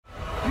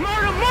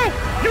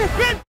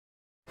bitch.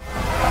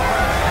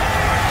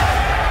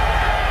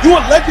 You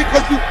a legend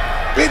because you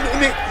been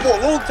in it for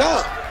a long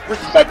time.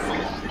 Respectfully.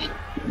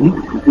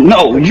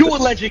 No, you a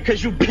legend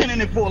because you've been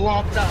in it for a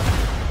long time.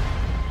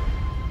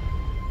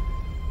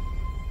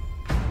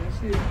 That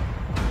shit.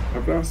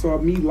 After I saw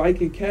me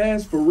liking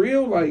Cash for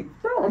real, like,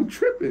 bro, I'm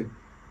tripping.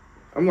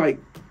 I'm like,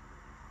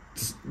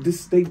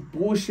 they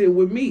bullshit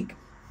with Meek.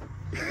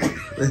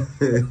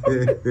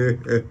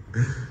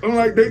 I'm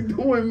like, they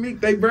doing Meek.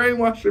 They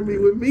brainwashing me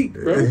with Meek,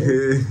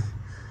 bro.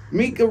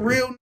 Meek a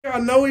real nigga. I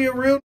know he a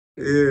real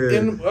nigga.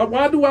 And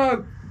why do I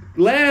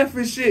laugh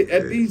and shit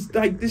at these,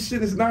 like, this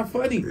shit is not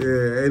funny.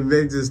 Yeah, and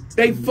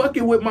they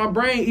fucking with my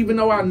brain, even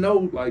though I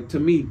know, like, to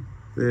me,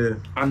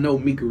 I know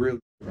Meek a real nigga,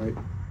 right?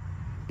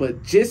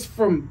 But just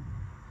from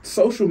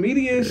social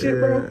media and shit,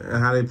 bro.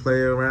 And how they play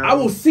around. I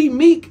will see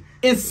Meek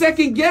and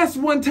second guess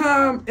one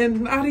time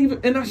and not even,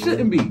 and I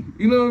shouldn't be.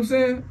 You know what I'm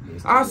saying?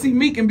 I'll see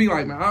Meek and be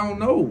like, man, I don't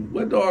know.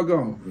 What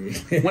doggone?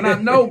 When I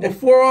know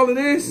before all of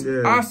this,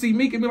 I'll see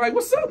Meek and be like,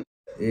 what's up?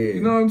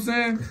 You know what I'm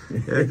saying?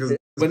 Yeah, because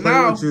but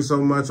now with you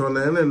so much on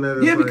the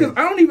internet. Yeah, because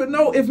I don't even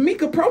know if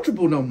Meek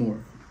approachable no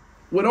more.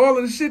 With all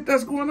of the shit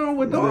that's going on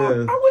with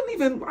dog, I wouldn't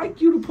even like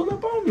you to pull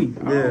up on me.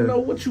 I don't know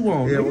what you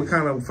on. Yeah, nigga. what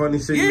kind of funny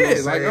shit you like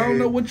say? I don't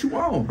know what you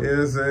on. You know what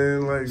I'm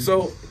saying? Like,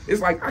 so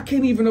it's like I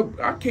can't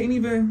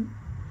even,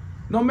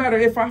 no matter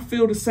if I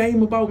feel the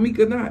same about Meek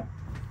or not.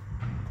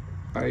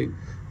 Like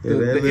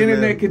the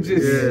internet could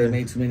just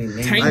make too many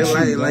names.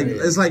 Like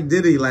it's like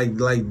Diddy, like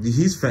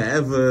he's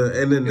forever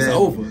internet. It's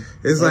over.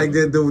 It's like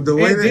the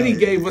way that Diddy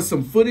gave us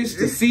some footage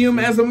to see him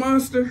as a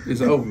monster. It's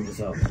over. It's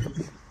over.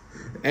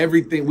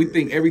 Everything we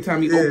think every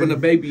time he open a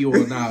baby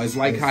oil now, it's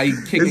like how he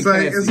kicking.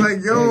 It's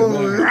like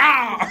yo,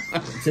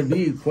 to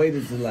be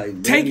equated to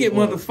like take it,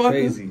 motherfucker.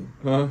 Crazy,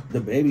 the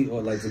baby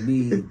oil, like to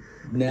be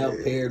now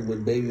paired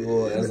with baby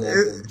oil as like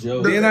a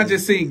joke. Then I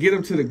just seen Get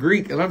Him to the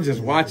Greek, and I'm just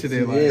watching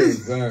it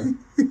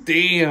like,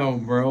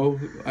 damn, bro,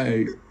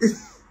 like.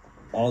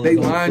 They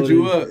lined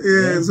you up.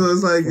 Yeah, so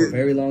it's like for a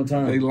very long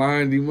time. They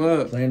lined him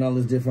up, playing all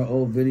these different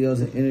old videos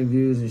and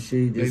interviews and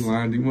shit. They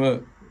lined him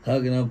up.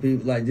 Hugging on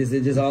people, like just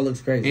it just all looks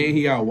crazy. And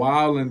he out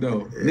wilding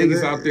though.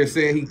 Niggas out there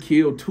saying he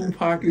killed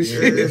Tupac and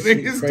shit.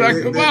 Niggas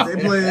talking about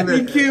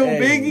he killed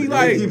Biggie.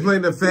 Like he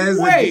playing the feds,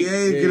 the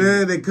DA, get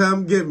in, they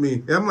come get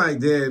me. I'm like,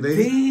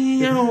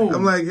 damn.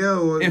 I'm like,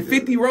 yo. And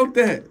 50 wrote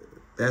that.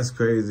 That's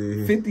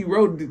crazy. 50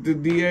 wrote the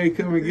DA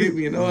come and get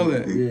me and all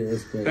that. Yeah,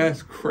 that's crazy.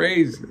 That's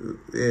crazy.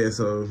 Yeah,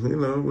 so you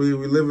know we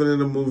living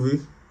in a movie.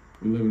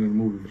 We living in a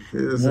movie.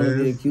 You know one of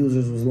the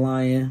accusers was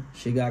lying.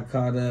 She got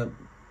caught up.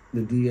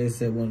 The DA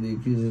said one of the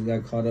accusers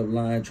got caught up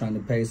lying, trying to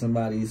pay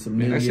somebody some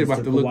millions. That shit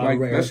about to look like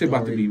that shit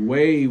about to be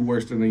way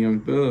worse than the Young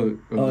Thug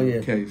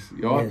case.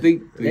 Y'all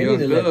think the Young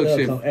Thug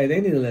shit? They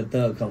need to let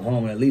Thug come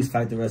home and at least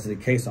fight the rest of the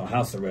case on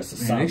house arrest or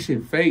something. That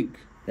shit fake.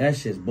 That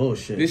shit's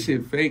bullshit. This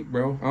shit fake,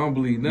 bro. I don't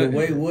believe nothing. The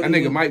way Woody, that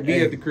nigga might be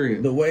at the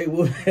crib. The way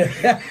Woody,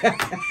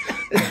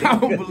 I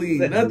don't believe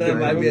nothing. That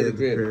might be at the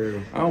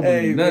crib. I don't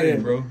believe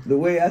nothing, bro. The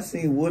way I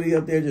seen Woody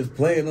up there just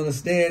playing on the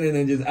stand and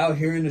then just out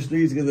here in the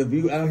streets, because if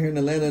you out here in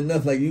Atlanta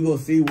enough, like you gonna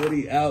see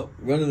Woody out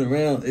running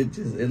around.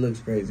 It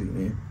looks crazy,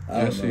 man.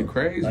 That shit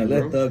crazy, like, bro.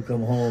 let Thug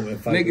come home and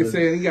fight. Nigga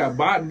saying he got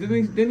bought.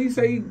 Didn't he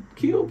say he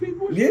killed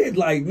people? Yeah,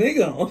 like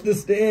nigga on the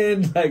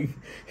stand, like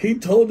he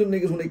told them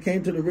niggas when they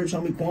came to the Rich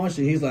Homie Quan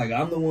shit, he's like,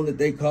 I'm the one that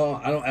they call.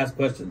 I don't ask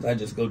questions. I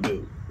just go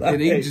do. Like,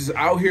 and he just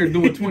out here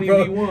doing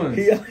 20v1s.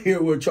 He out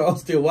here with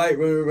Charleston White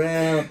running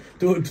around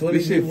doing 20v1s.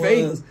 This shit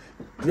fake.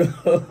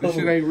 This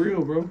shit ain't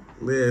real, bro.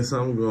 Yeah,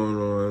 something going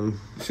on.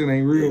 This shit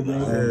ain't real, bro.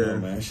 Yeah,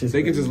 man.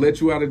 They can just let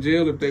you out of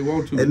jail if they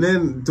want to. And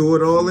then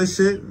do all this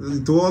shit,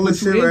 right?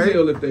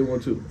 Jail if they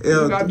want to.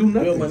 You gotta do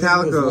nothing.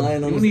 Calicoe. You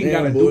don't even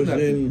gotta do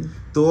nothing.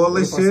 Do all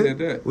this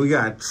shit. We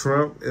got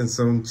Trump and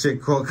some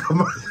chick called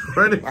Kamala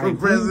running for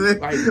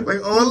president.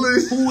 Like all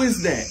this. Who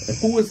is that?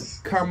 Who is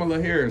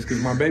Kamala Harris?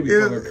 Because my baby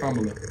called her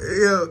Kamala.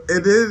 Yeah,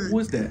 and then who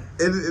is that?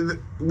 And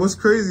what's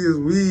crazy is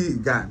we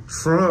got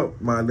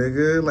Trump, my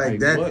nigga. Like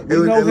that. What? We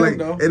know him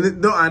though.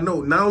 No, I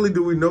know. Not only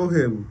do we know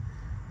him,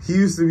 he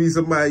used to be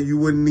somebody you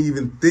wouldn't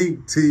even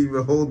think to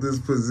even hold this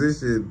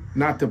position.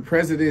 Not the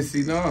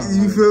presidency, no.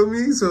 You feel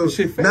me? So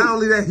not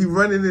only that, he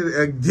running it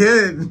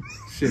again.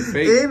 Shit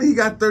fake. And he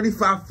got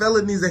 35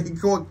 felonies that he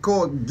caught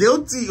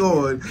guilty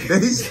on.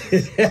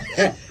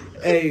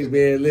 Hey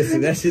man,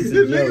 listen, that shit's a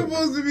joke. The nigga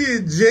supposed to be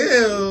in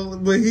jail,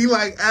 but he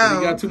like out.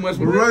 He got too much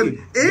money.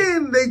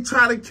 And they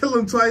try to kill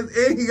him twice.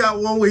 And he got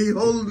one where he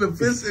holding the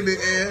fist in the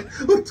air.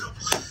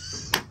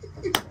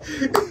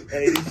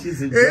 Hey, this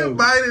shit's a joke. And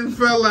Biden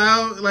fell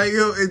out. Like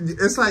yo,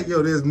 it's like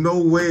yo, there's no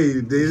way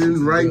they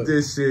didn't write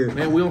this shit.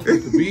 Man, we don't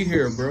supposed to be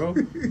here, bro.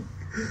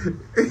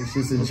 It's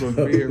just a What's joke.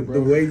 up here, bro?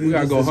 The way you We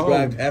gotta just go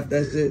described home. half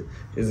that shit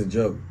is a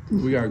joke.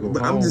 We gotta go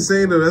But home. I'm just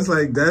saying though, that's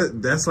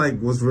like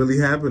what's really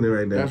happening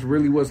right now. That's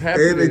really what's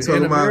happening And they talk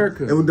in about,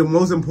 America. and the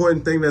most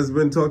important thing that's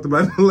been talked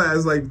about in the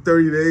last like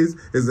 30 days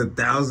is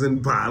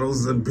 1,000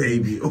 bottles of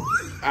baby oil.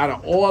 Out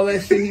of all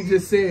that shit he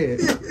just said,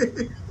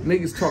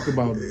 niggas talk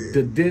about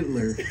the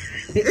diddler.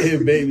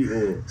 And baby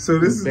oil. So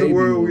this is the Baby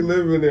world we oil.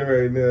 living in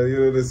right now. You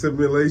know, the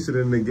simulation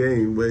in the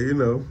game. But you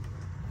know,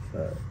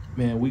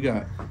 Man, we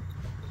got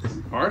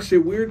our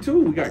shit weird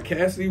too. We got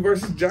Cassidy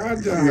versus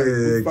John John. Yeah,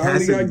 We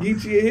finally got Cassidy.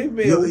 Geechee and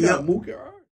Hitman. Yo, We got yo. Mook.